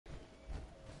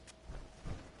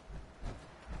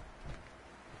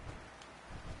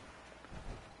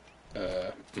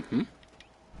Mm-hmm.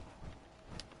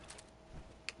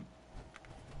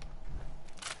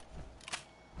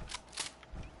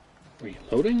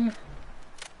 Reloading?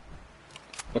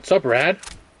 What's up, Rad?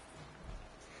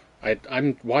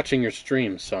 I'm watching your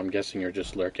stream, so I'm guessing you're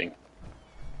just lurking.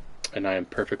 And I am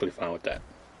perfectly fine with that.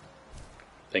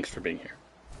 Thanks for being here.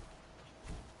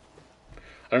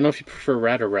 I don't know if you prefer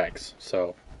Rad or Rex,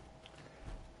 so...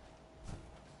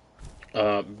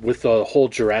 with the whole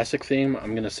Jurassic theme,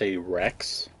 I'm gonna say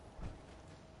Rex.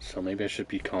 So maybe I should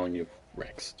be calling you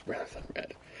Rex rather than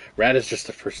Rad. Rad is just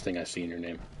the first thing I see in your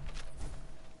name.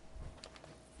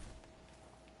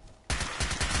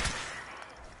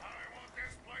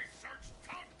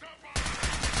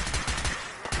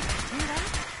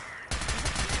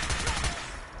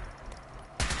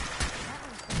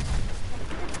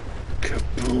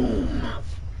 Kaboom!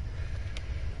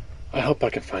 I hope I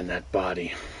can find that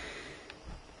body.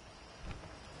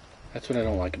 That's what I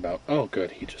don't like about... Oh,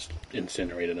 good. He just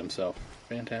incinerated himself.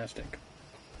 Fantastic.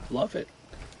 Love it.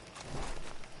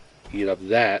 Eat up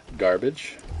that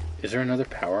garbage. Is there another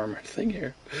power armor thing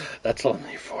here? That's all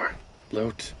I need for.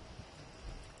 Loot.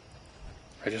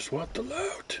 I just want the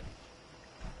loot.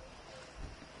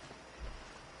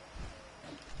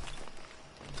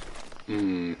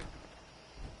 We're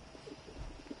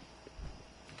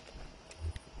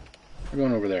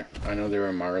going over there. I know there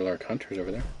are Mirelurk hunters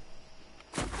over there.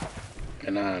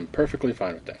 And I'm perfectly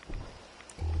fine with that.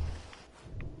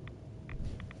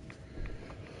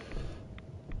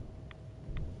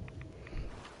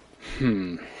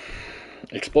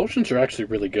 Explosions are actually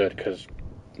really good because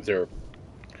their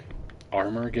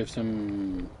armor gives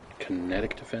them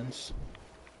kinetic defense.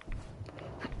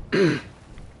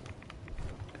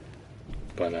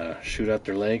 But shoot out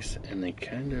their legs and they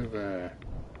kind of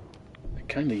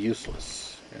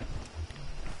useless.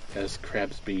 Yeah. As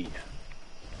crabs be.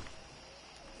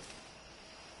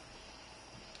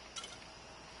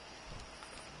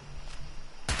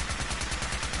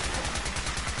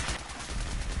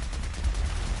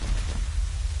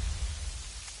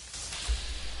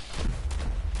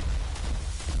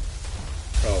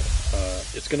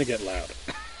 It's gonna get loud.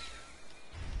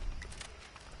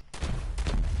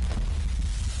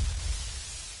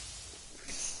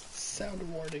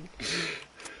 Sound warning.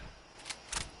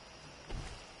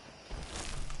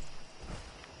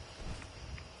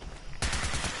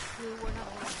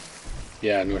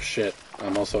 Yeah, no shit.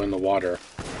 I'm also in the water.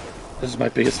 This is my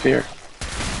biggest fear.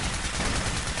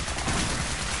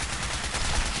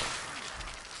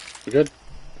 You good?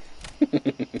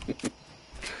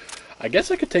 I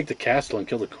guess I could take the castle and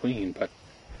kill the queen, but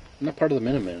I'm not part of the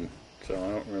Minutemen, so I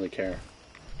don't really care.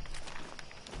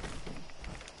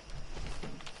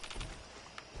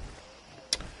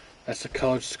 That's the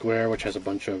college square, which has a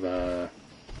bunch of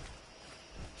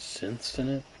synths in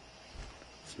it.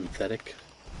 Synthetic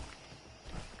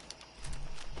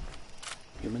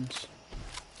humans.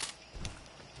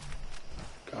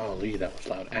 Golly, that was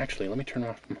loud. Actually, let me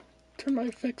turn my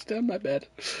effects down my bed.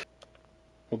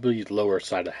 We'll be lower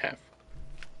side of half.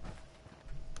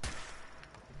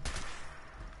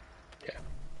 Yeah.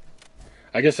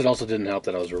 I guess it also didn't help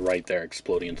that I was right there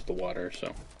exploding into the water,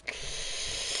 so...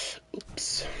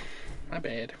 Oops. My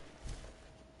bad.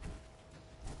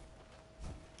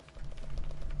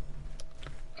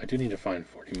 I do need to find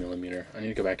 40mm. I need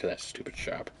to go back to that stupid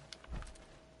shop.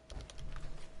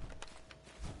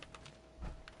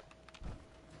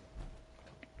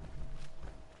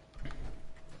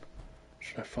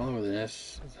 Should I follow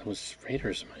this? Those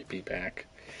raiders might be back.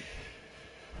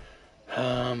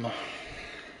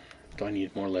 Do I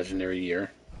need more legendary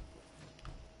gear?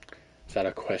 Is that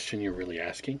a question you're really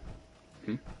asking?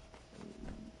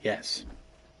 Yes.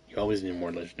 You always need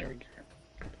more legendary gear.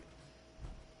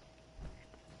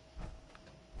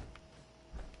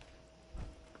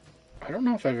 I don't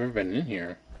know if I've ever been in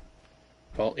here.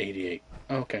 Vault 88.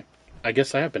 Oh, okay. I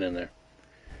guess I have been in there.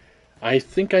 I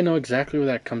think I know exactly where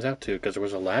that comes out to, because there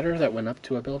was a ladder that went up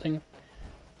to a building,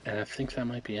 and I think that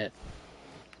might be it.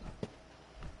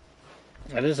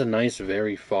 That is a nice,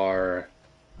 very far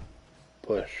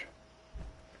push.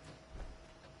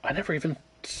 I never even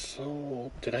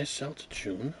sold... Did I sell to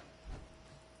June?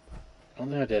 I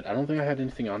don't think I did. I don't think I had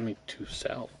anything on me to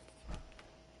sell.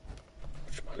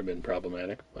 Which might have been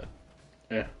problematic, but...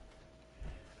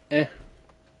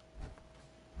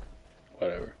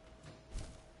 Whatever.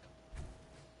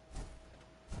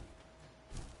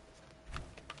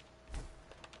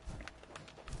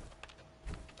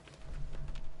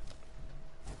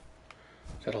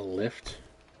 Is that a lift?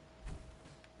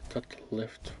 I thought the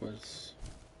lift was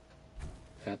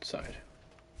that side.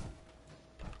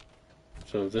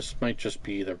 So this might just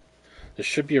be the... This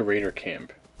should be a raider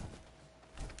camp.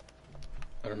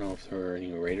 I don't know if there were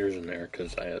any raiders in there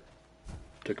because I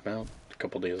took them out a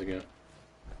couple days ago.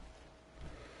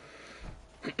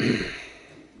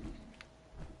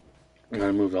 And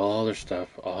I moved all their stuff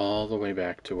all the way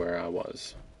back to where I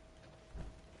was.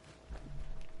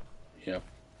 Yep.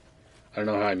 I don't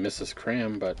know how I missed this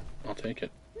cram, but I'll take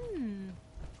it.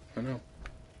 I know.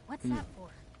 What's that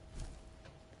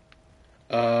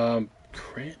for?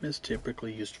 Cram is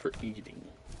typically used for eating.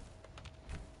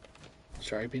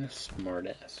 Sorry being a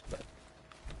smartass, but...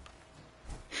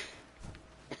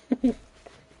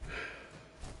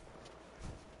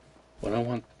 What I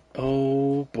want...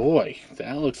 Oh, boy.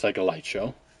 That looks like a light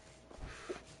show.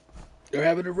 They're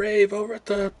having a rave over at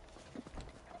the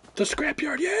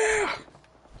scrapyard, yeah!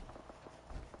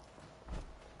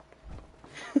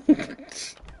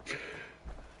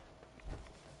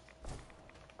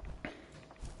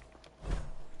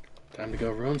 Time to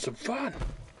go ruin some fun.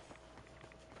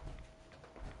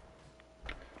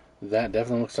 That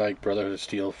definitely looks like Brotherhood of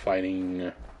Steel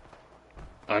fighting...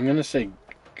 I'm gonna say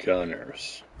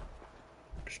gunners.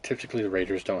 Because typically the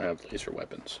Raiders don't have laser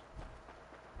weapons.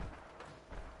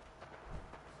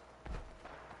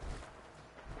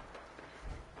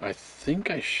 I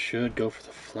think I should go for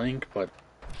the flank, but...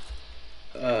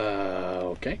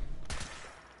 okay.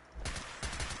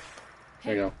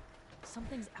 There you go.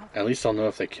 Something's out. At least I'll know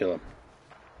if they kill him.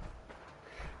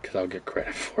 Because I'll get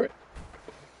credit for it.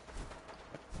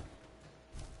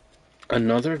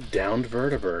 Another downed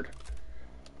vertibird.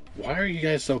 Why are you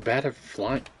guys so bad at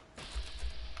flying?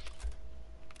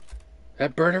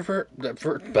 That vertibird,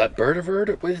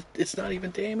 it's not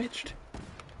even damaged.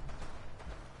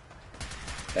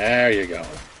 There you go.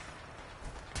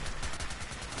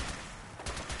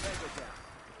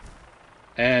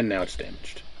 And now it's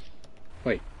damaged.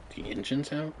 Wait, the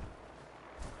engine's out?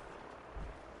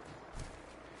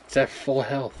 It's at full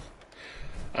health.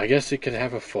 I guess it could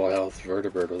have a full health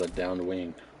vertibird with a downed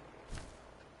wing.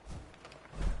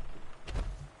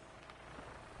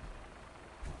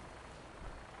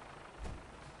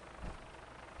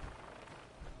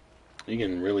 You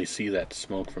can really see that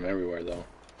smoke from everywhere, though.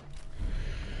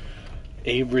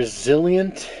 A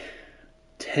resilient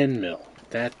 10 mil.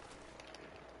 That...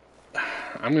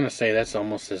 I'm gonna say that's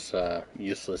almost as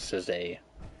useless as a...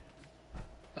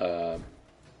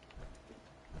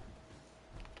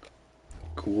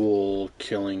 ghoul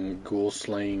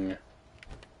slaying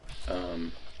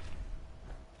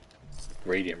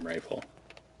radium rifle.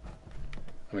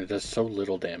 I mean, it does so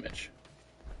little damage.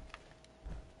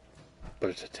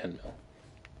 But it's a 10 mil.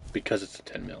 Because it's a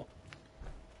 10 mil.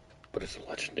 But it's a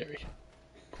legendary.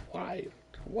 Why?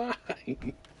 Why?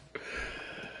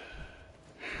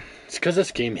 It's because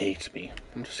this game hates me.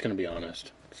 I'm just gonna be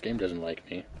honest. This game doesn't like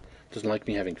me. It doesn't like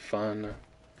me having fun.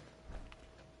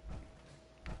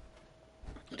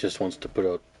 It just wants to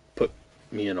put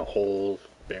me in a hole,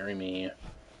 bury me,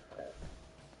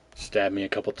 stab me a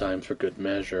couple times for good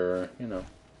measure. You know,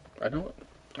 I know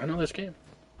this game.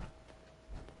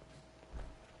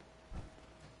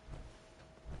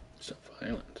 So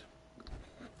violent.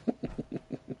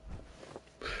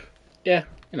 Yeah,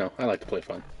 you know, I like to play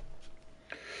fun.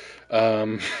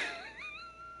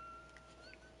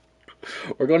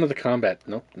 We're going to the combat.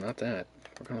 Nope, not that.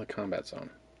 We're going to the combat zone.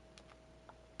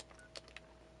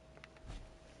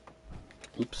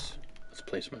 Oops. Let's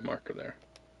place my marker there.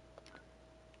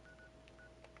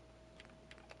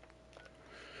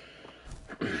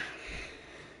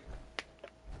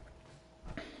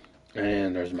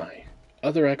 And there's my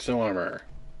other exo armor.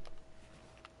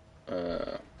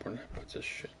 Where did I put this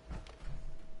shit?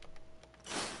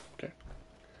 Okay.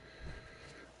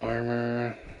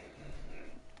 Armor.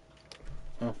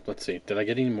 Oh, let's see. Did I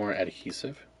get any more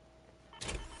adhesive?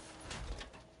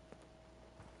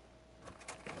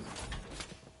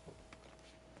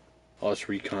 All this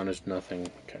recon is nothing.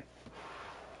 Okay.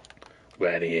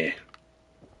 Ready.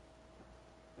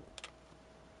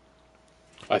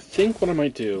 I think what I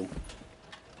might do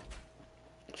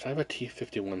is I have a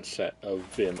T-51 set of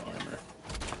Vim armor.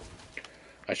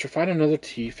 I should find another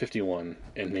T-51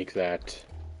 and make that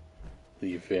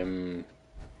the Vim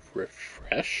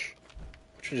Refresh,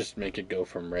 which would just make it go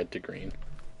from red to green.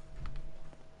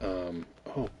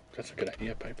 Oh, that's a good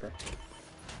idea, Piper.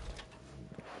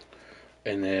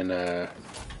 And then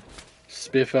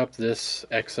spiff up this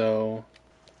exo.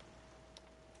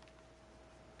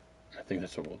 I think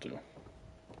that's what we'll do.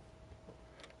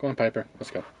 Go on, Piper.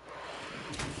 Let's go.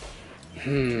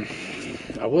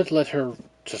 I would let her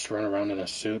just run around in a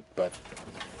suit, but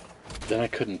then I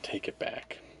couldn't take it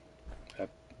back.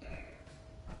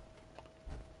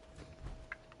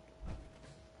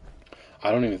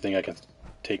 I don't even think I can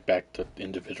take back the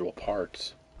individual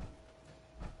parts.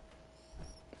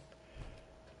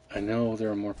 I know there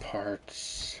are more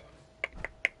parts.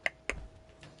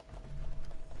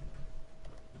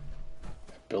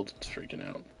 That building's freaking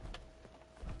out.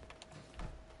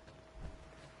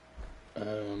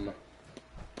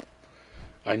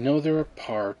 I know there are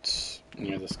parts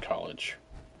near this college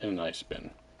in an ice bin.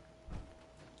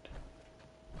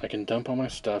 I can dump all my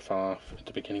stuff off at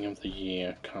the beginning of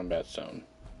the combat zone.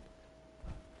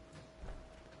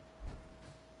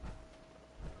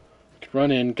 I could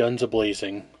run in, guns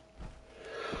a-blazing.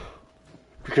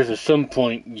 Because at some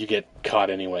point you get caught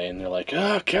anyway, and they're like,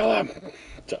 "Oh, kill him!"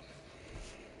 So,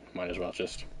 might as well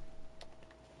just...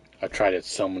 I've tried it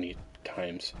so many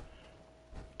times.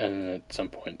 And then at some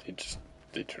point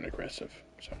they turn aggressive.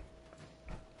 So,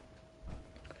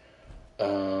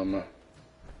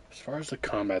 as far as the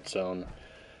combat zone,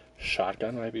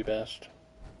 shotgun might be best.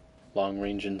 Long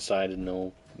range inside and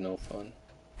no fun.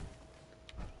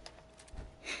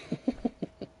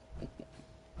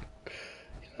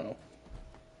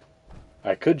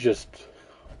 I could just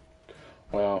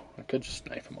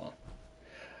knife them all.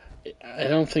 I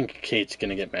don't think Kate's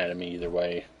gonna get mad at me either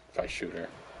way if I shoot her.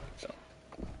 So,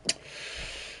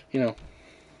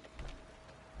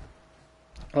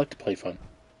 I like to play fun.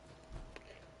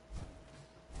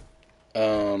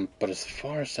 But as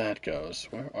far as that goes,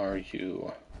 where are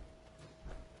you,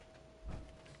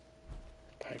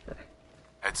 Piper?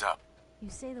 Heads up.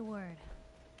 You say the word.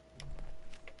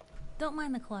 Don't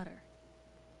mind the clutter.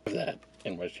 That,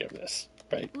 and what you have this,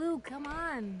 right? Blue, come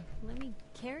on. Let me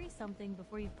carry something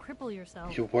before you cripple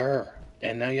yourself. You were,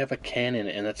 and now you have a cannon,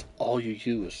 and that's all you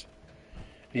use.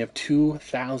 And you have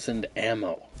 2,000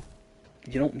 ammo.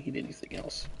 You don't need anything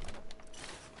else.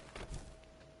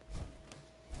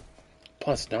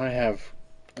 Plus, now I have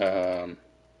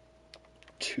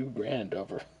 $2,000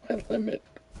 over my limit.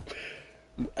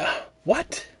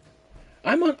 What?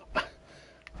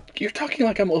 You're talking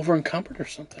like I'm over encumbered or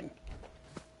something.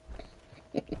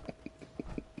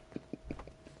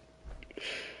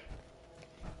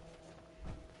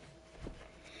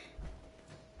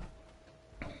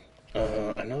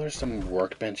 I know there's some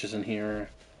workbenches in here.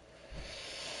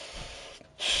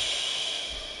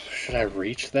 Should I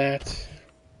reach that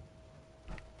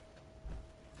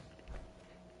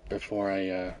before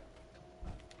I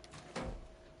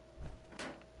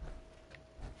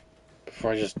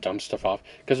just dump stuff off?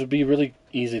 Because it would be really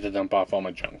easy to dump off all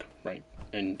my junk, right,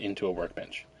 and into a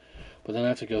workbench. But then I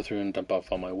have to go through and dump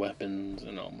off all my weapons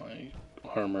and all my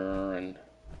armor and...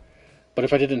 But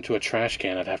if I did it into a trash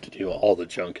can, I'd have to do all the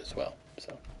junk as well.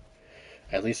 So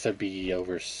at least I'd be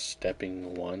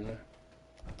overstepping one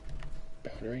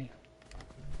boundary.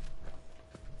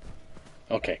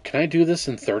 Okay, can I do this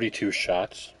in 32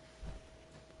 shots?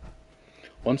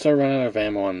 Once I run out of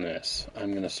ammo on this,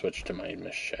 I'm going to switch to my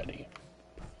machete.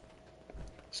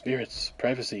 Spirits,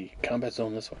 privacy, combat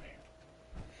zone this way.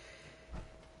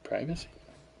 Privacy?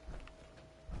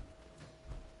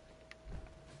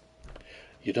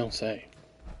 You don't say.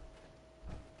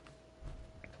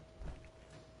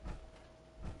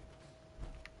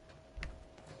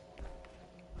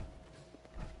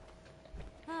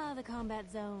 Ah, the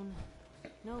combat zone.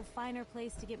 No finer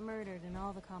place to get murdered in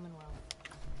all the Commonwealth.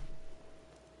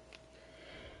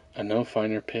 A no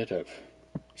finer pit of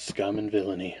scum and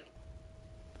villainy.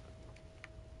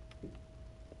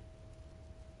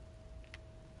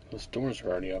 Those doors are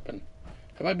already open.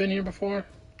 Have I been here before?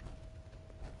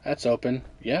 That's open.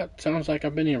 Yeah, sounds like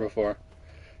I've been here before.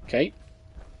 Kate,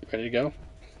 ready to go?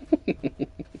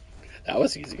 That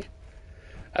was easy.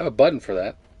 I have a button for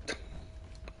that.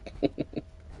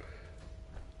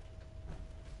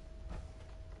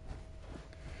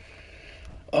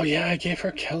 Oh yeah, I gave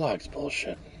her Kellogg's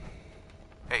bullshit.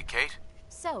 Hey, Kate.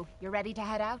 So, you're ready to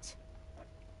head out?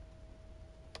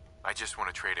 I just want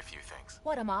to trade a few things.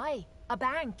 What am I? A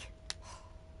bank?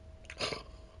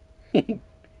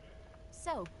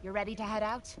 So, you're ready to head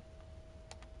out?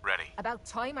 Ready. About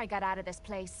time I got out of this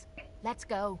place. Let's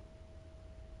go.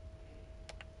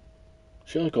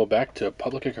 She'll go back to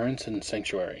public occurrence and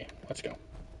sanctuary. Let's go.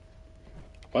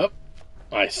 Well,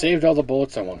 I saved all the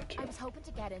bullets I wanted to. I was hoping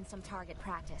to get in some target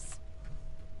practice.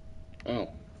 Oh,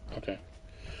 okay.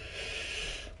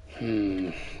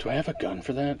 Do I have a gun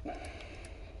for that?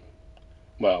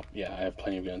 Well, yeah, I have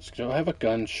plenty of guns. Do I have a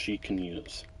gun she can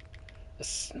use? A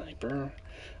sniper?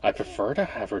 I prefer to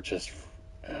have her just...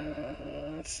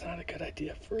 it's not a good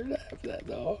idea for her to have that,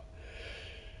 though.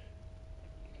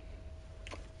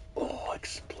 Oh,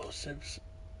 explosives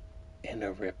and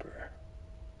a ripper.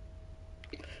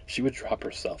 She would drop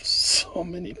herself so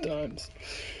many times.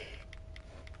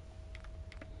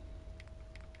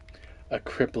 A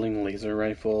crippling laser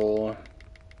rifle.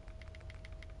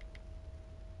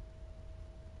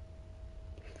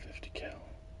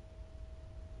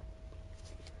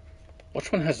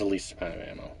 Which one has the least amount of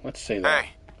ammo? Let's say that.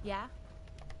 Hey, Yeah?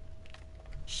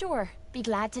 Sure, be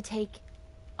glad to take...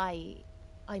 I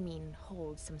mean,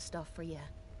 hold some stuff for you.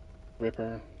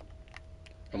 Ripper.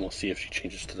 And we'll see if she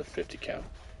changes to the 50 cal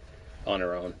on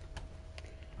her own.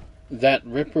 That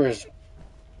Ripper is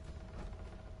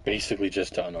basically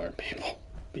just to unarm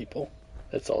people.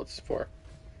 That's all it's for.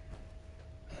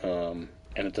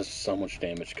 And it does so much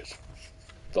damage because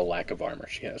the lack of armor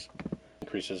she has.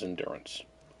 Increases endurance.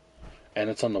 And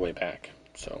it's on the way back,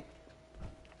 so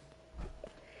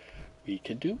we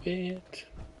can do it.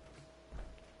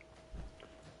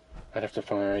 I'd have to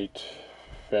fight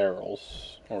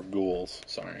ferals, or ghouls,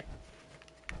 sorry.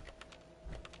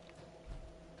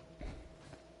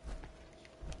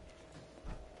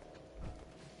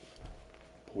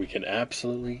 But we can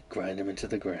absolutely grind them into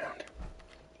the ground.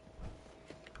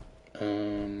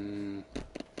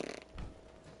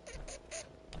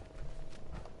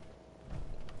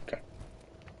 Okay.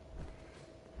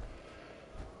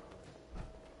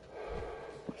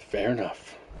 Fair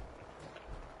enough.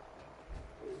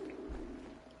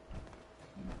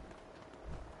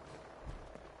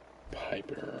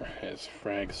 Piper has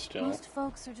frags still. Most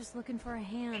folks are just looking for a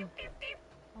hand.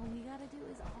 All we gotta do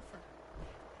is offer.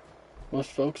 Most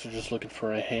folks are just looking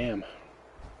for a ham.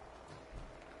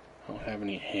 I don't have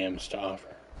any hams to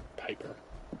offer, Piper.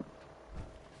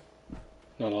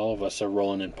 Not all of us are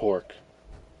rolling in pork.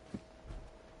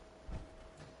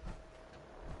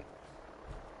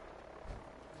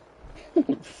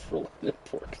 Rolling in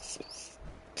pork is so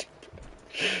stupid.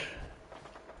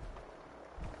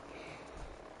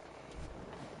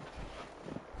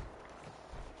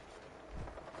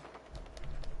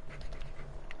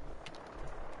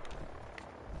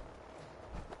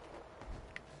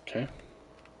 Okay.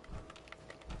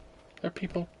 Are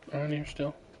people around here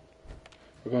still?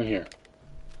 We're going here.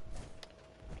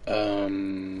 We're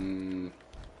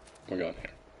going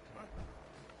here.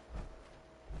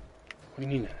 What do you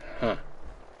mean, huh?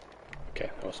 Okay,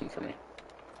 that wasn't for me.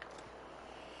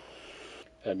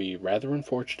 That'd be rather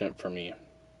unfortunate for me,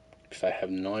 because I have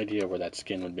no idea where that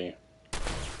skin would be.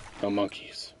 No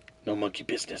monkeys. No monkey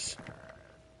business.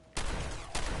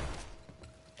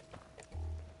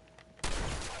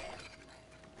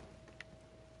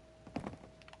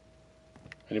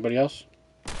 Anybody else?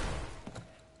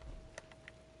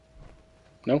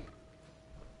 No?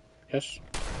 Yes?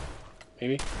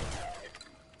 Maybe?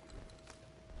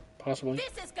 Possibly?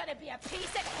 This is gonna be a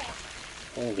piece of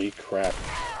cake! Holy crap.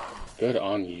 Good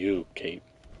on you, Kate.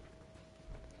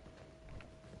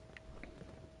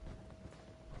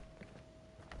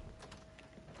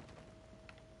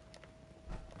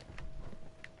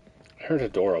 I heard a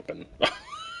door open.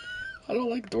 I don't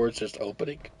like doors just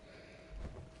opening.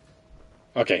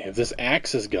 Okay, if this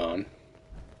axe is gone...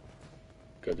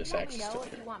 Good, this Let axe me is know still if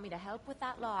here. you want me to help with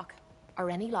that lock. Or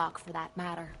any lock, for that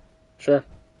matter. Sure.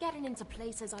 Getting into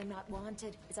places I'm not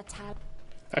wanted is a tab.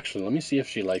 Actually, let me see if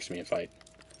she likes me if I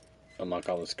unlock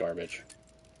all this garbage.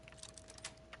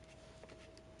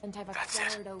 And I've That's it.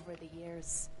 acquired over the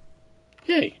years.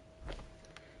 Yay!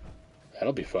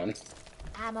 That'll be fun.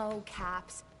 Ammo,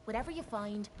 caps, whatever you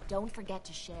find, don't forget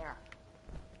to share.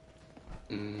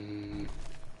 Do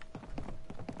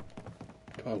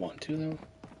I want to, though?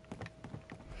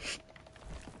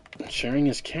 Sharing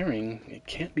is caring. It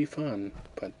can't be fun,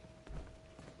 but...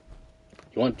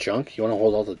 You want junk? You want to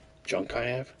hold all the junk I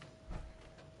have?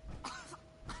 The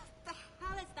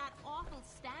hell is that awful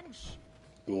stench?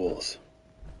 Ghouls.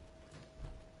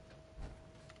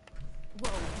 Whoa,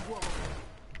 whoa.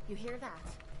 You hear that?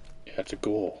 Yeah, it's a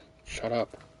ghoul. Shut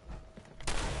up.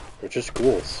 They're just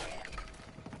ghouls.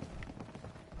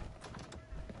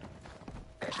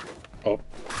 Oh,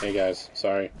 hey guys.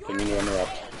 Sorry. Didn't mean to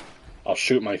interrupt. I'll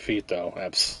shoot my feet, though.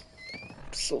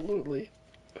 Absolutely.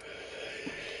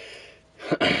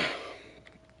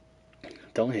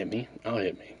 Don't hit me. I'll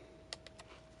hit me.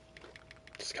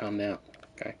 Just calm down,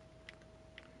 okay?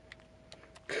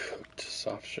 Cooked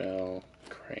soft shell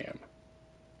cram.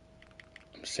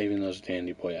 I'm saving those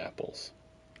Dandy Boy apples.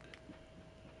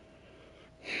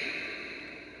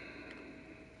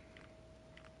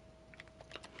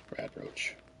 Rad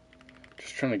roach.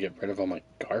 Just trying to get rid of all my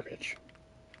garbage.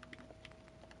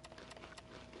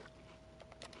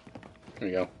 There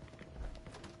you go.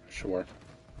 Sure.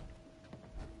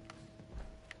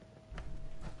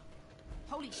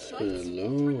 Holy shit. Hello.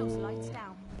 Turn those lights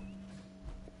down.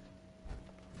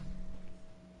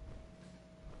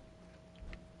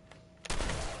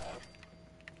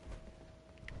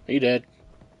 He dead.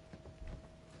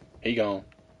 He gone.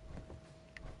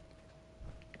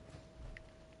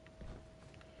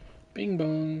 Bing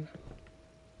bong.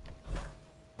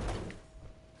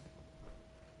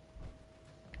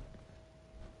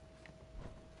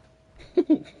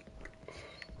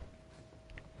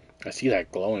 I see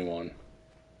that glowing one.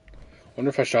 Wonder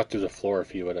if I shot through the floor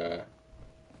if he would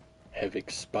have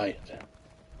expired.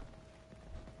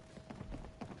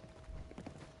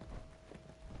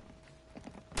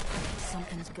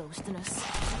 Something's ghosting us.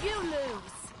 You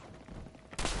lose!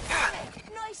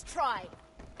 Nice try!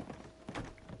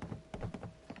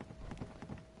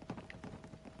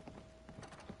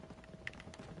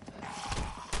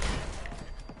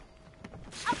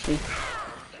 See?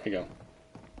 There you go.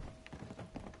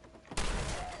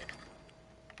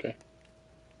 Okay.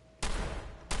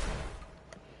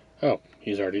 Oh,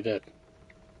 he's already dead.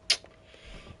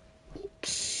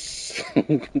 Oops.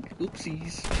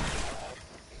 Oopsies.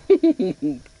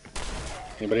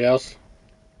 Anybody else?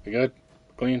 We good?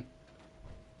 Clean?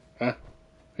 Huh?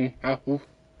 Ah, ooh.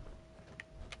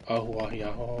 Oh,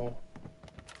 yeah.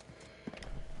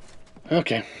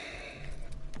 Okay.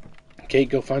 Kate,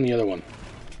 go find the other one.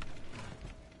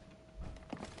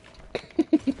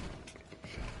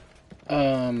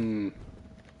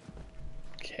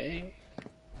 Okay.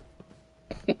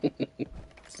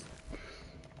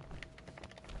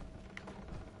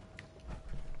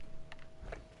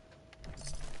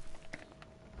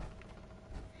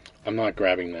 I'm not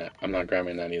grabbing that. I'm not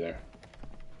grabbing that either.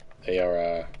 They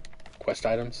are, quest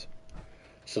items.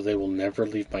 So they will never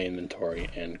leave my inventory,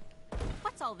 and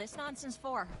What's all this nonsense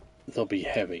for? they'll be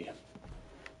heavy.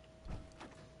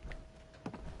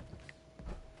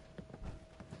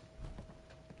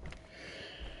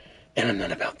 And I'm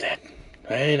not about that.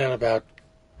 I ain't not about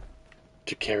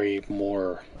to carry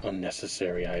more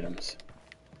unnecessary items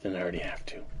than I already have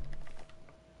to.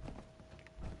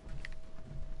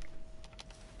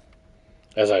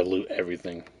 As I loot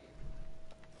everything.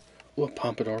 Ooh, a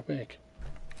pompadour wig.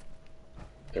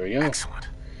 There we go. Excellent.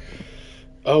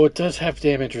 Oh, it does have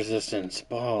damage resistance.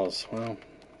 Balls. Well,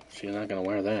 she's not going to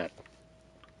wear that.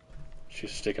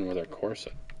 She's sticking with her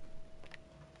corset.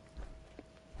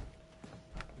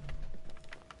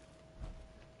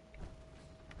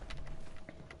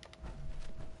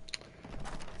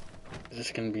 Is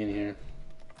this going to be in here?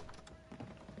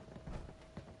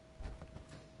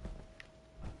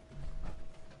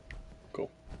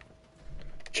 Cool.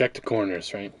 Check the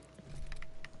corners, right?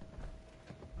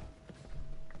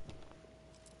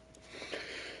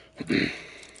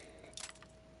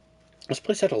 This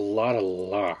place had a lot of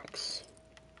locks.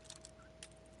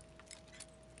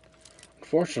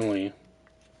 Unfortunately,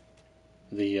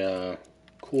 the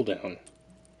cooldown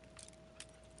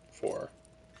for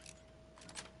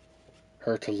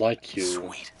her to like you,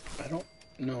 Sweet. I don't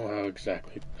know how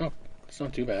exactly. Oh, it's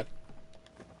not too bad.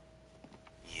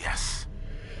 Yes.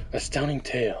 Astounding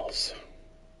Tales.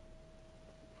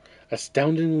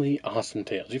 Astoundingly Awesome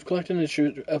Tales. You've collected an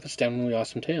issue of Astoundingly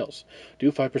Awesome Tales.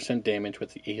 Do 5% damage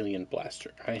with the Alien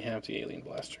Blaster. I have the Alien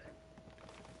Blaster.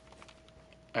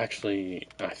 Actually,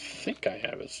 I think I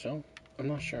have it still. I'm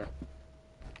not sure.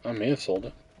 I may have sold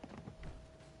it.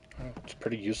 Oh, it's a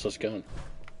pretty useless gun.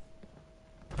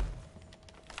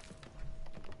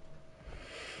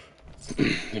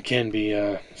 It can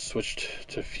be switched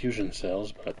to fusion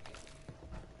cells, but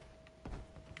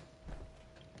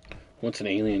what's an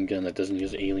alien gun that doesn't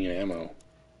use alien ammo?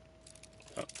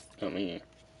 Oh, not me.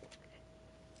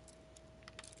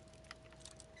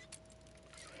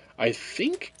 I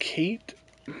think Kate...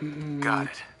 Got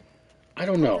it. I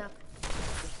don't know.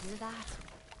 You hear that?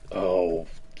 Oh,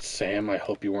 Sam, I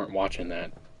hope you weren't watching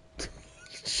that.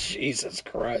 Jesus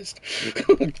Christ.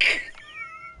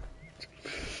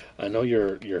 I know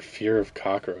your fear of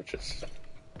cockroaches.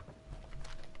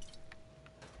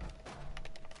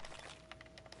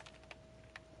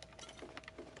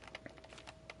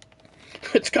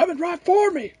 It's coming right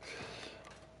for me!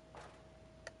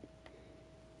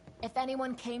 If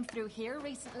anyone came through here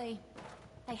recently,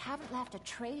 they haven't left a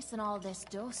trace in all this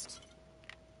dust.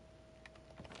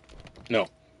 No.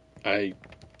 I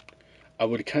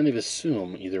would kind of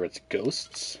assume either it's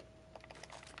ghosts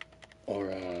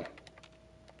or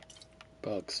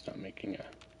bugs not making a...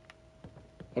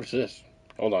 What is this?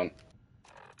 Hold on.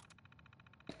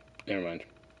 Never mind.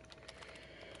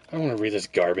 I don't want to read this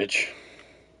garbage.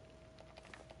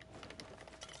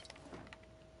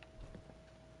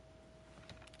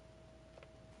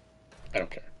 I don't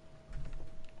care.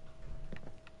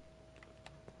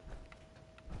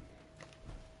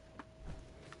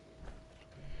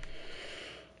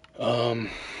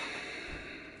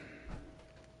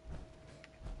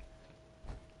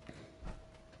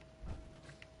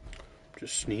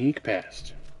 Just sneak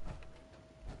past.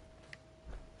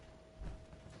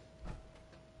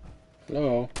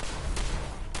 Hello?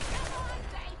 Come on,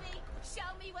 baby! Show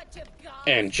me what you've got.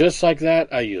 And just like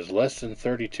that, I used less than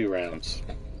 32 rounds.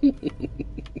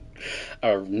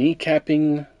 Our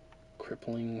kneecapping,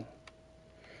 crippling,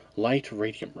 light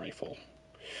radium rifle.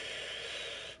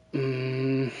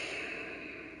 If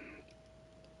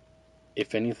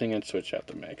anything, I'd switch out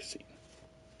the magazine.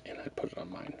 And I'd put it on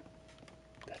mine.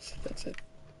 That's it.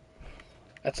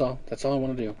 That's all. That's all I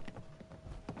want to do.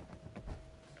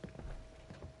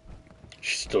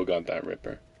 She's still got that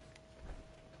Ripper.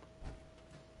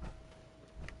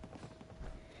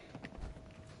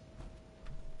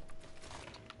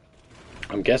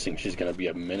 I'm guessing she's going to be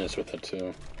a menace with it,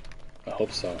 too. I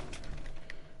hope so.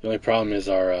 The only problem is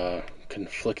our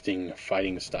conflicting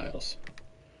fighting styles.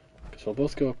 Because we'll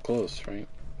both go up close, right?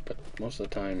 But most of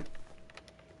the time,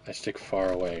 I stick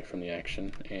far away from the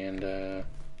action. And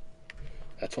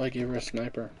that's why I gave her a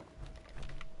sniper.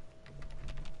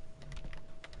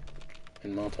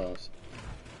 And Molotovs.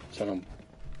 So I don't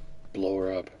blow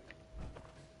her up.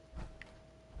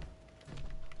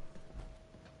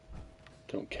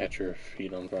 Don't catch her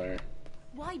feet on fire.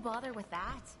 Why bother with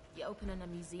that? You opening a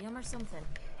museum or something?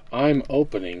 I'm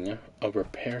opening a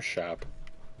repair shop.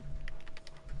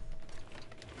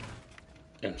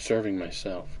 And serving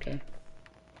myself, okay?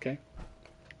 Okay?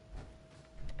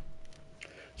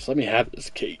 Just let me have this,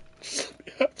 Kate. Just let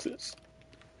me have this.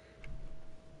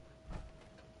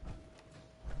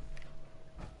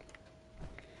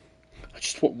 I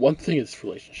just want one thing in this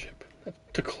relationship.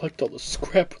 To collect all the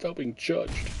scrap without being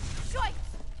judged. Shite!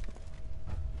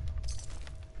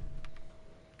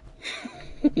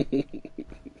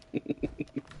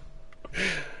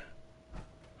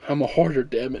 I'm a hoarder,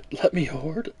 damn it. Let me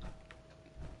hoard.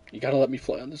 You gotta let me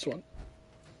fly on this one.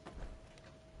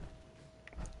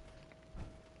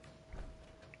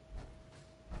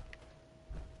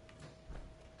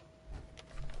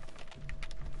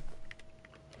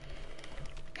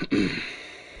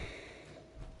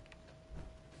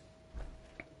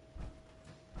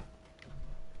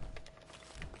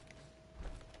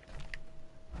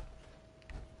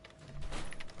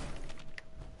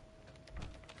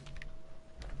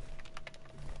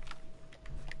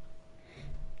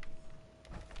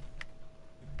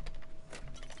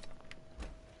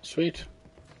 Sweet.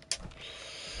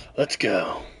 Let's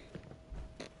go.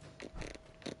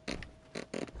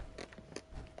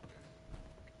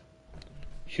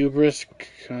 Hubris,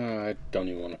 I don't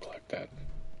even want to collect that.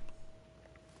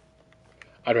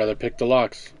 I'd rather pick the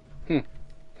locks.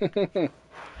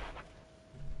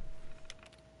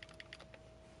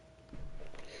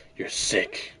 You're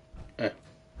sick.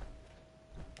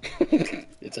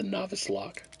 It's a novice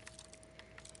lock.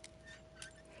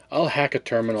 I'll hack a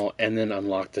terminal and then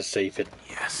unlock the safe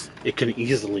it can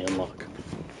easily unlock.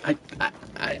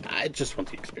 I just want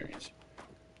the experience.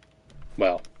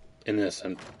 Well, in this,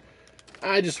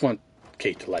 I just want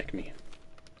Kate to like me.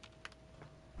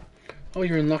 Oh,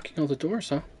 you're unlocking all the doors,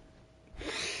 huh?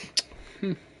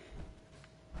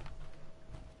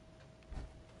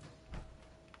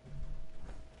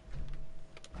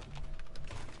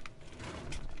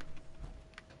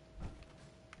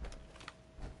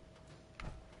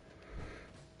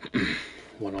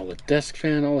 Want all the desk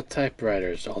fan, all the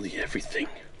typewriters, all the everything.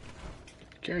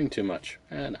 Carrying too much.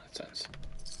 Nonsense.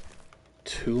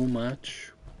 Too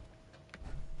much?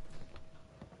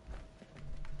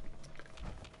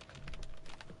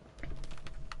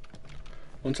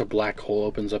 Once a black hole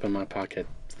opens up in my pocket,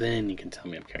 then you can tell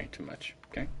me I'm carrying too much.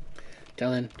 Okay?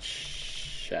 Dylan,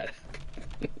 shut up.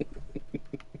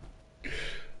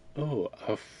 Oh,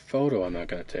 a photo I'm not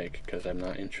going to take because I'm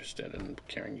not interested in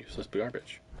carrying useless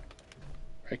garbage.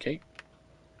 Right, Kate?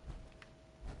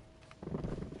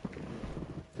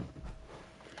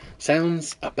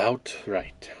 Sounds about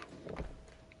right.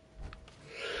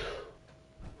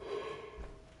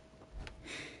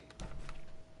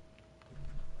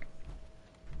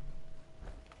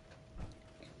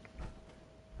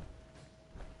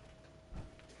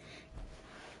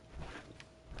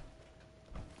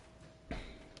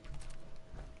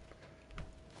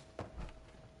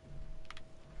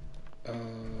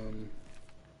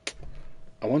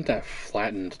 I want that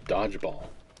flattened dodgeball.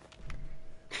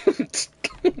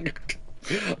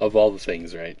 Of all the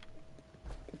things, right?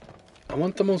 I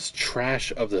want the most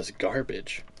trash of this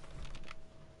garbage.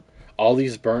 All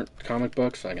these burnt comic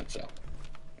books I can sell.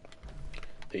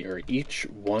 They are each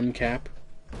one cap,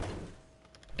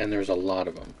 and there's a lot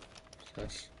of them. So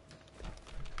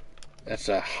that's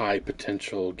a high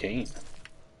potential gain.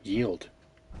 Yield.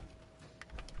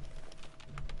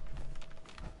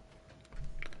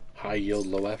 High yield,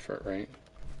 low effort, right?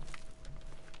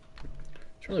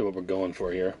 It's really what we're going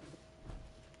for here.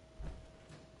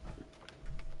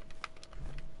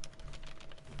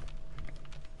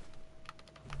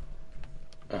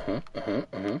 Uh-huh, uh-huh,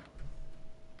 uh-huh.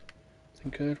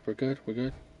 Think good, we're good, we're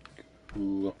good.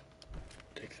 Ooh.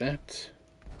 Take that.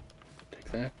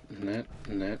 Take that, and that,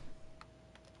 and that.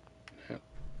 And that.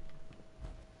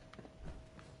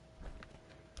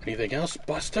 Anything else,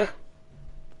 Buster?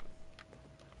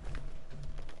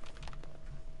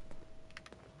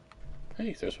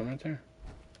 Hey, there's one right there.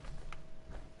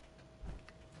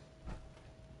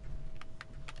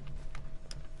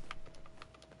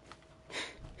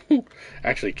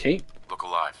 Actually, Kate, Look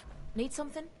alive. Need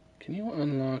something? can you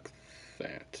unlock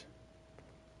that?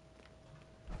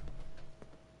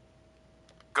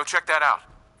 Go check that out.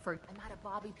 I'm out of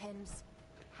bobby pins.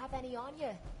 Have any on you?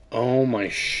 Oh my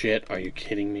shit, are you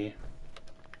kidding me?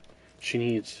 She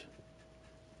needs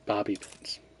bobby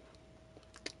pins.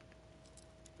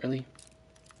 Really?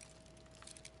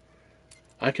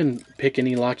 I can pick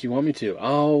any lock you want me to.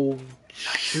 Oh,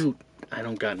 shoot. I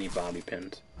don't got any bobby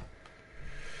pins.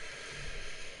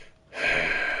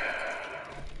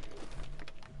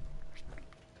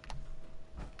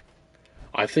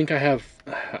 I think I have...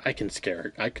 I can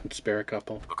spare a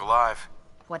couple. Look alive.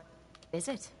 What is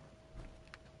it?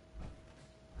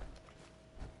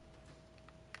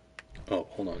 Oh,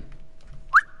 hold on.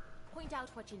 Point out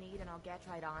what you need and I'll get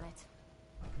right on it.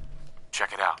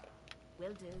 Check it out.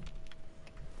 Will do.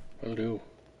 Will do.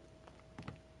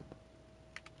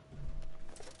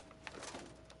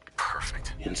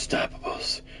 Perfect.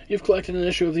 Unstoppables. You've collected an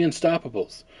issue of the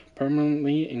Unstoppables.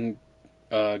 Permanently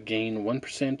gain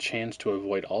 1% chance to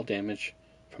avoid all damage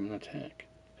from an attack.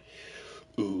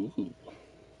 Ooh.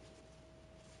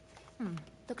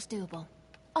 Looks doable.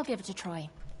 I'll give it a try.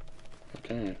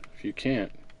 Okay, if you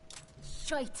can't.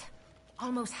 Shite.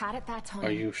 Almost had it that time.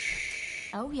 Are you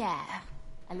Oh yeah.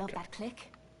 I love that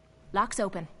click. Lock's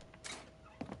open.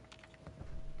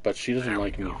 But she doesn't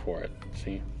like me for it,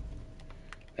 see?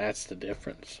 That's the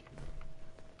difference.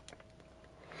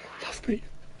 Love me.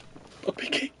 Love me,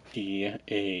 Kate.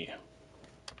 E-A.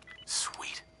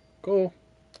 Sweet. Go.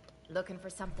 Looking for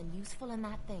something useful in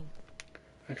that thing.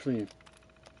 Actually...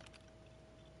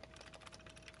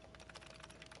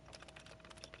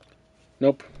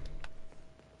 Nope.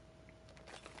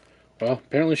 Well,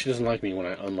 apparently she doesn't like me when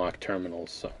I unlock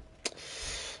terminals, so...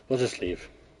 We'll just leave.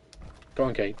 Go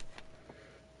on, Kate.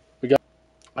 We got...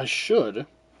 I should...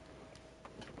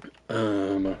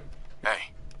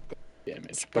 Hey.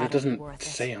 Damage, but it doesn't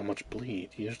say how much bleed.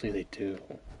 Usually they do.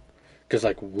 Because,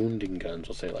 like, wounding guns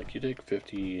will say, like, you take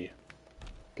 50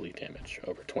 bleed damage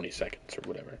over 20 seconds or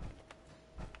whatever.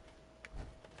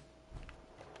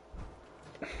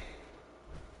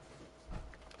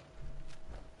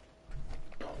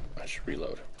 Oh, I should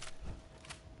reload.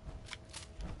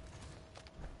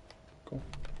 Cool.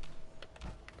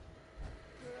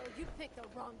 Girl, you picked the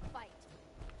wrong fight.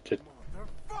 Did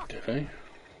I?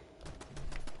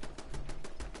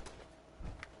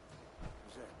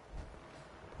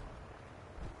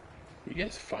 You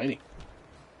guys fighting?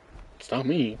 It's not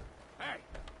me. Hey.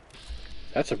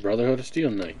 That's a Brotherhood of Steel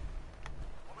Knight.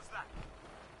 What was that?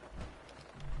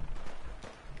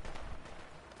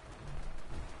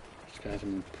 This guy's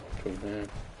in that.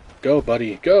 Go,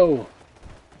 buddy, go!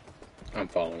 I'm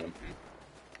following him.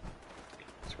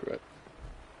 Screw it.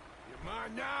 You're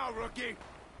mine now, rookie.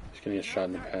 He's gonna get shot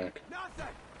in the back.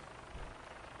 Nothing.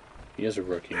 He is a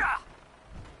rookie.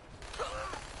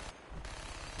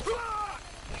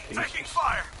 Taking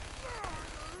fire.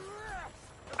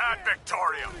 Ad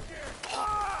Victorium.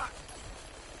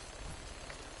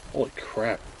 Holy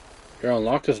crap. Here,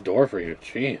 unlock this door for you.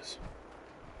 Jeez.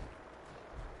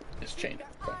 It's chained.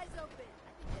 Eyes open.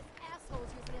 I think this asshole's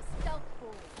using a stealth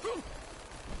pool.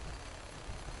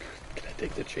 Can I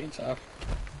take the chains off?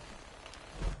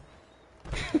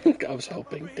 I was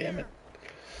hoping, damn it.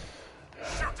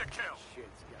 Shoot to kill.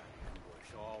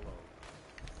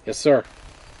 Yes, sir.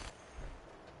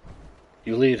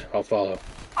 You lead, I'll follow.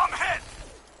 I'm hit.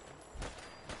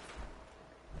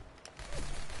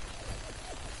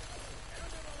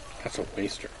 That's a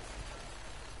waster.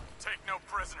 Take no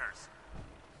prisoners.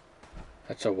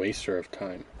 That's a waster of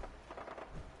time.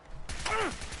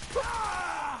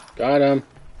 Got him.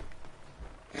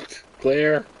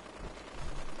 Clear.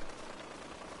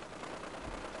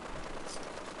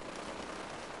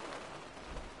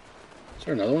 Is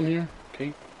there another one here?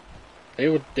 Okay. They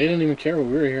didn't even care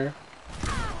when we were here.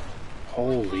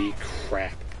 Holy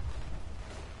crap.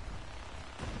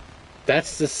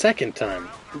 That's the second time.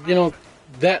 You know,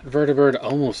 that vertibird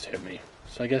almost hit me.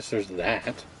 So I guess there's that.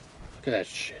 Look at that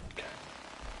shit.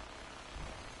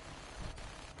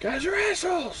 Guys are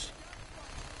assholes!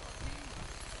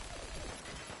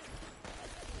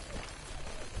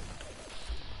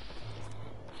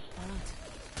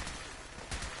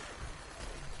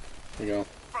 we go.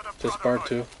 For the This part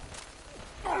Brotherhood.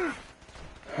 too.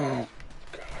 Oh,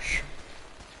 gosh.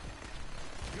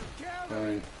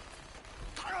 Fine.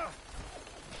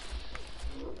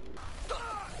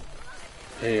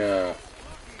 Hey,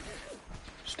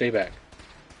 stay back.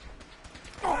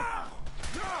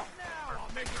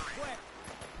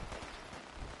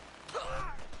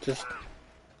 Just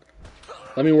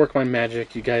let me work my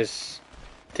magic. You guys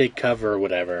take cover or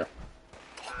whatever.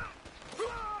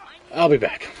 I'll be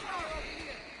back.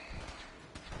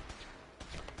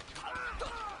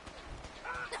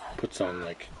 Puts on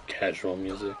like casual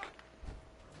music.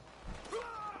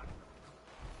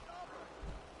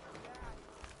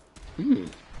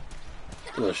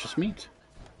 Delicious meat.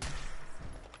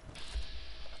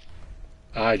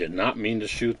 I did not mean to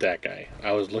shoot that guy.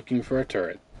 I was looking for a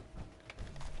turret.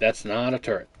 That's not a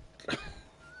turret.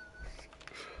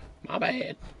 My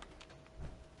bad.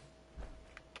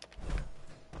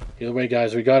 Either way,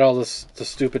 guys, we got all the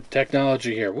stupid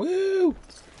technology here. Woo!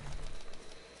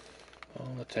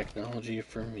 All the technology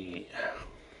for me.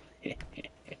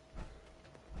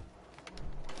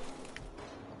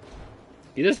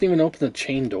 He doesn't even open the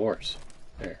chain doors.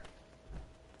 There.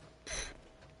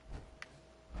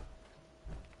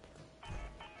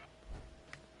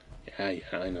 Yeah,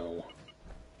 I know.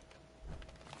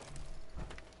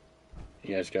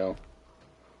 You guys go.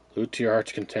 Loot to your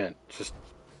heart's content. Just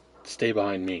stay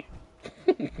behind me.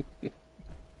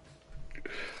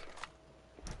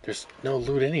 There's no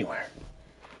loot anywhere.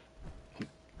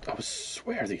 I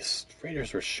swear these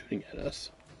raiders were shooting at us.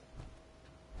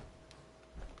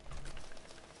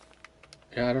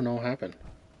 Yeah, I don't know what happened.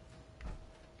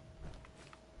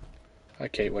 Hi,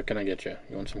 Kate. What can I get you?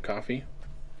 You want some coffee?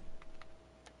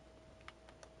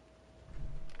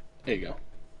 There you go.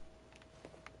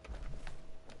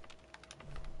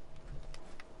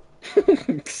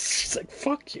 She's like,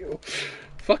 fuck you.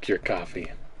 Fuck your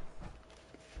coffee.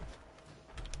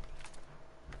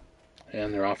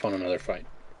 And they're off on another fight.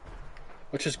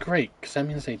 Which is great, because that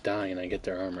means they die and I get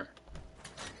their armor.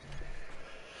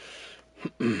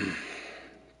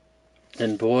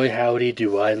 And boy, howdy,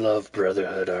 do I love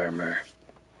Brotherhood armor.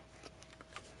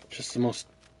 Just the most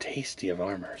tasty of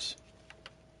armors.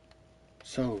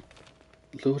 So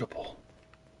lootable.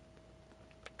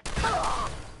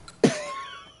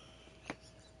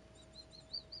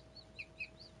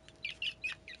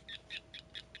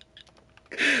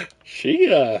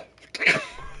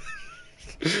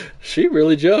 She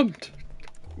really jumped.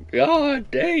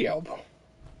 God damn.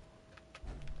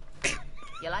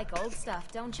 You like old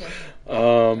stuff, don't you?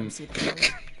 See the color?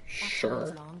 That Sure.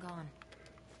 color's long gone.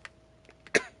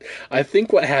 I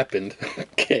think what happened,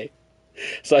 okay,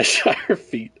 so I shot her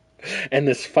feet, and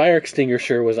this fire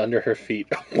extinguisher was under her feet,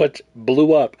 which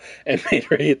blew up and made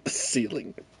her hit the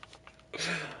ceiling.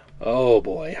 Oh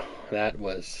boy, that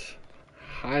was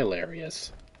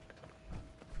hilarious.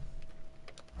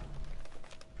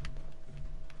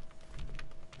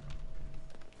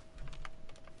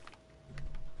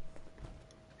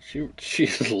 She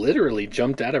literally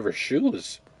jumped out of her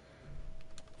shoes.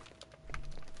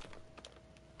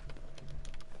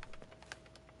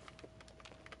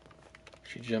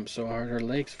 She jumped so hard her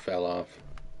legs fell off.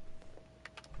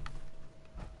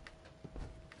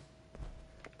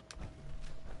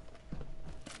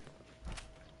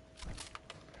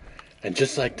 And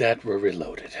just like that, we're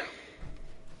reloaded.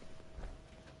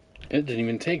 It didn't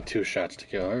even take 2 shots to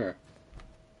kill her.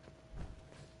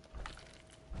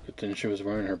 Good thing she was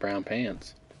wearing her brown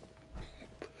pants.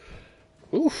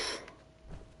 Oof.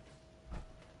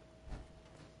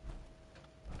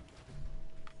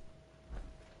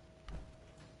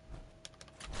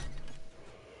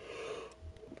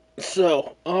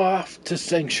 So, off to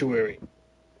Sanctuary.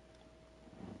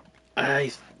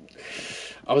 I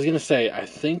was gonna say, I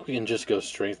think we can just go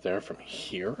straight there from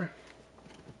here.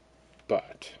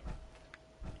 But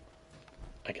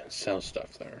I can sell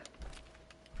stuff there.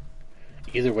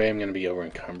 Either way, I'm gonna be over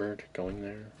encumbered going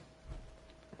there.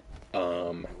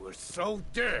 We're so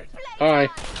dead. Hi.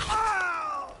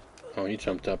 Oh, he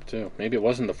jumped up too. Maybe it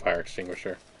wasn't the fire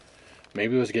extinguisher.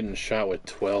 Maybe it was getting shot with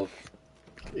 12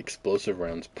 explosive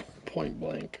rounds point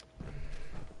blank.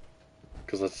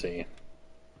 Because let's see.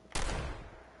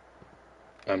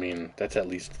 I mean, that's at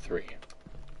least 3.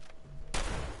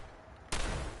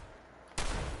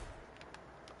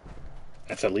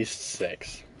 That's at least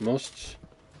 6. Most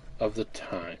of the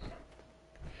time.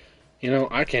 You know,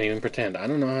 I can't even pretend. I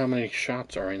don't know how many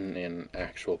shots are in an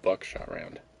actual buckshot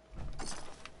round.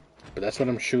 But that's what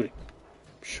I'm shooting.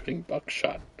 I'm shooting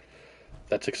buckshot.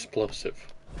 That's explosive.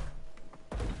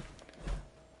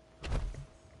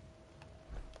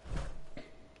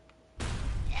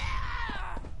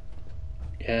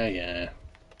 Yeah, yeah.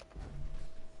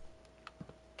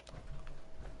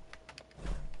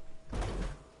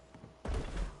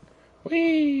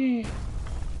 Whee! Do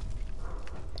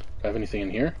I have anything in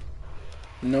here?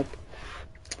 Nope.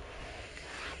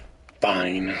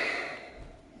 Fine.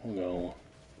 We'll go.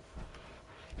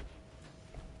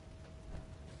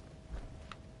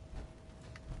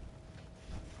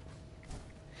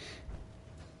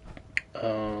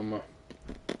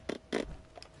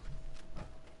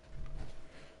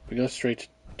 We go straight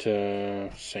to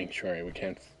Sanctuary. We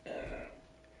can't. I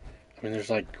mean, there's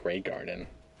like Grey Garden.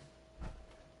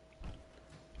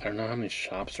 I don't know how many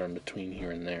shops are in between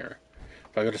here and there.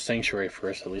 If I go to Sanctuary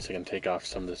first, at least I can take off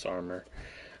some of this armor.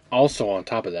 Also, on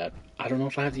top of that, I don't know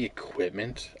if I have the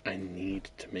equipment I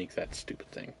need to make that stupid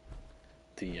thing.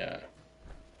 The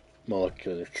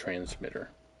molecular transmitter.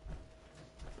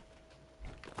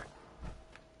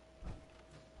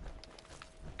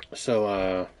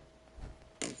 So,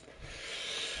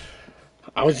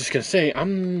 I was just gonna say,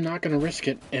 I'm not gonna risk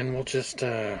it, and we'll just,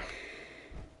 take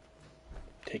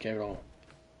it all.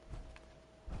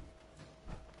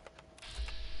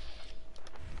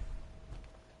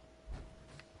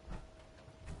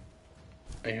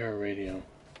 I hear a radio.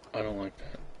 I don't like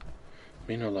that.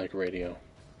 Me no like radio.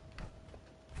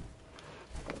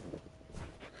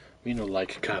 Me no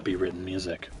like copywritten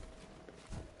music.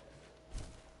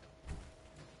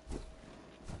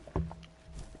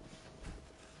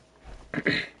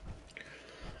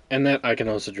 And that I can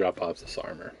also drop off this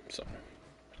armor, so.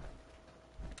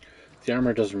 The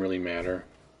armor doesn't really matter.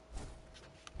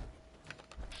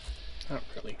 Not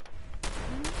really.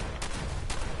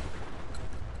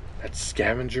 That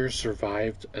scavenger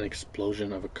survived an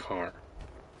explosion of a car.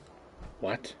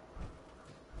 What?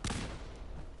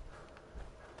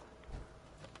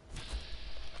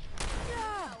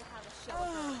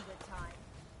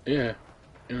 Yeah,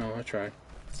 you know, I try.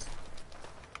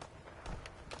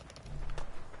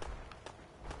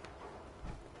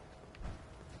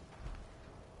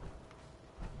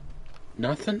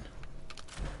 Nothing?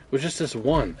 It was just this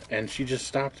one, and she just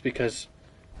stopped because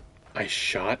I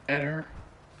shot at her?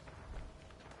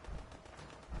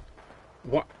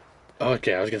 What?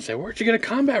 Okay, I was gonna say, where'd you get a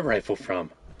combat rifle from?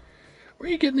 Where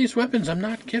are you getting these weapons I'm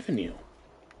not giving you?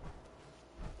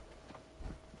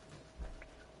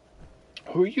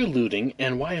 Who are you looting,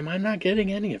 and why am I not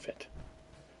getting any of it?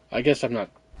 I guess I'm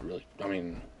not really... I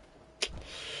mean...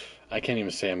 I can't even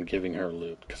say I'm giving her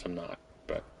loot, because I'm not,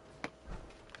 but...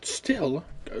 Still,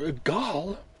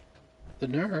 Gall, the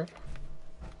nerve.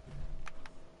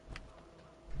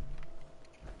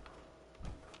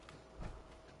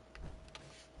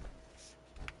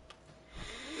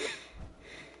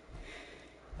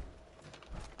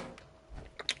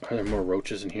 Are there more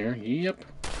roaches in here? Yep.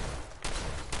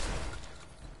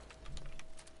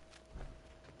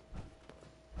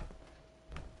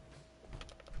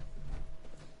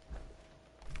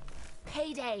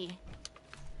 Payday.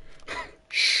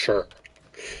 Sure.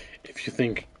 If you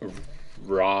think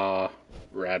raw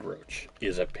radroach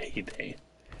is a payday,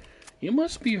 you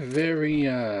must be very,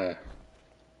 I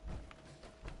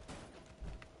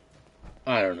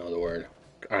don't know the word.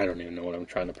 I don't even know what I'm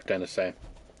trying to pretend to say.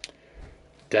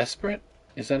 Desperate?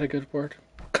 Is that a good word?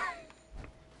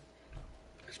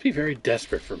 Must be very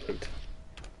desperate for loot.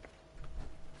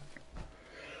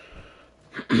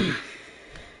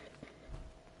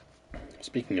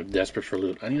 Speaking of desperate for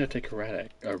loot, I need to take a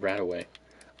rat away.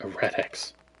 A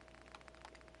Rat-X.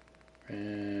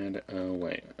 And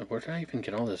away. Where did I even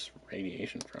get all this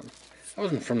radiation from? That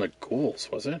wasn't from the ghouls,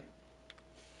 was it?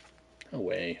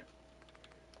 Away.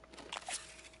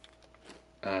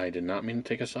 I did not mean to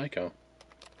take a psycho.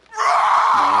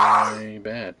 My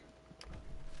bad.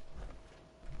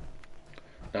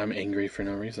 I'm angry for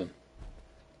no reason.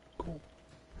 Cool.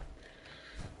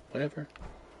 Whatever.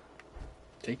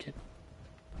 Take it.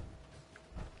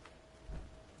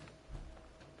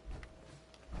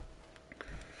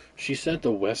 She said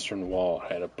the western wall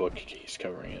had a bookcase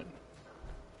covering it.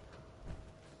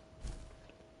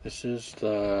 This is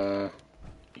the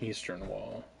eastern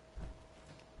wall.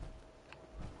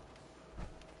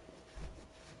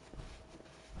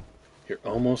 You're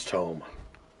almost home.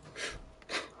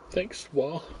 Thanks,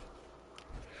 wall.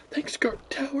 Thanks, guard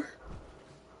tower.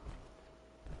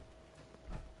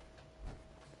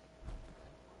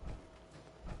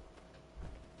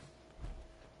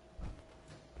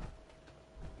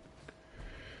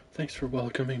 Thanks for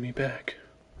welcoming me back.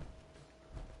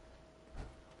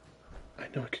 I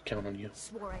know I could count on you.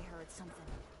 Swore I heard something.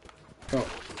 Oh,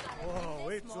 Whoa,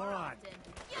 it's on.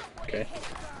 okay.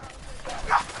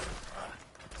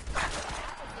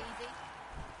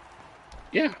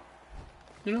 Yeah.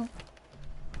 You know,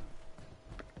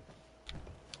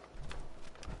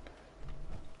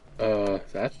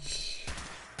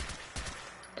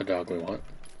 dog we want.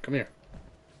 Come here.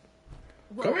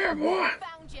 Whoa, Come here, boy!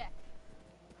 Found you.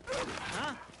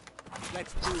 Huh?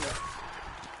 Let's do it.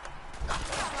 Come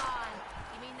on.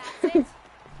 You mean that's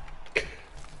it?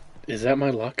 Is that my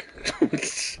luck?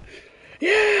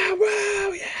 Yeah,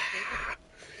 wow, yeah!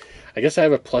 I guess I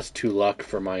have a +2 luck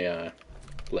for my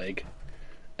leg.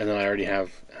 And then I already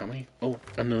have, how many? Oh,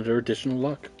 another additional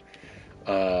luck.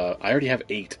 I already have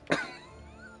 8.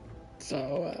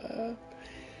 So,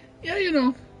 yeah, you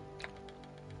know.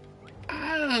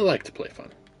 I like to play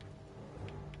fun.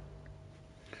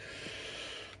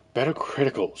 Battle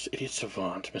Criticals. Idiot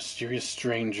Savant. Mysterious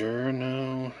Stranger.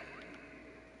 No.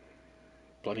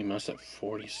 Bloody Mess at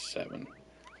 47.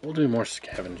 We'll do more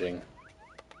scavenging.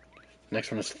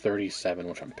 Next one is 37,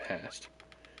 which I'm past.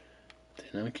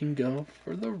 Then we can go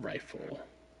for the rifle.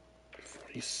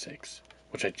 46,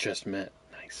 which I just met.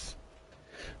 Nice.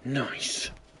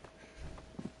 Nice.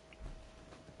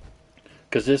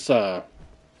 Because this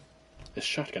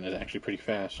shotgun is actually pretty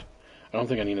fast. I don't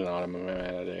think I need an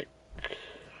automatic.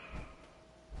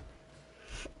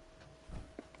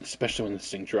 Especially when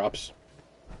this thing drops.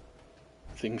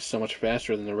 Thing's so much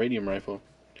faster than the radium rifle.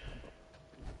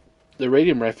 The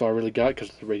radium rifle I really got because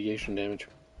of the radiation damage.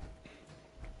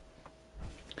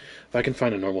 If I can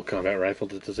find a normal combat rifle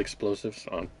that does explosives,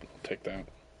 I'll take that.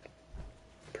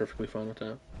 Perfectly fine with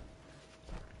that.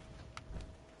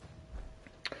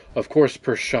 Of course,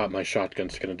 per shot, my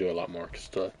shotgun's going to do a lot more because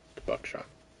the buckshot.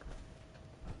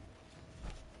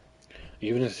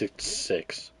 Even if it's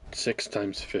 6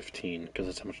 times 15, because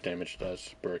that's how much damage it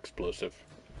does per explosive,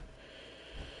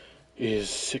 is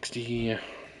 60,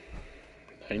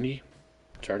 90.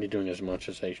 It's already doing as much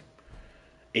as a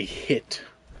hit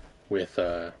with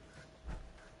a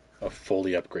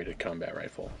fully upgraded combat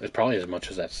rifle. It's probably as much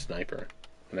as that sniper,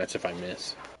 and that's if I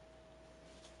miss.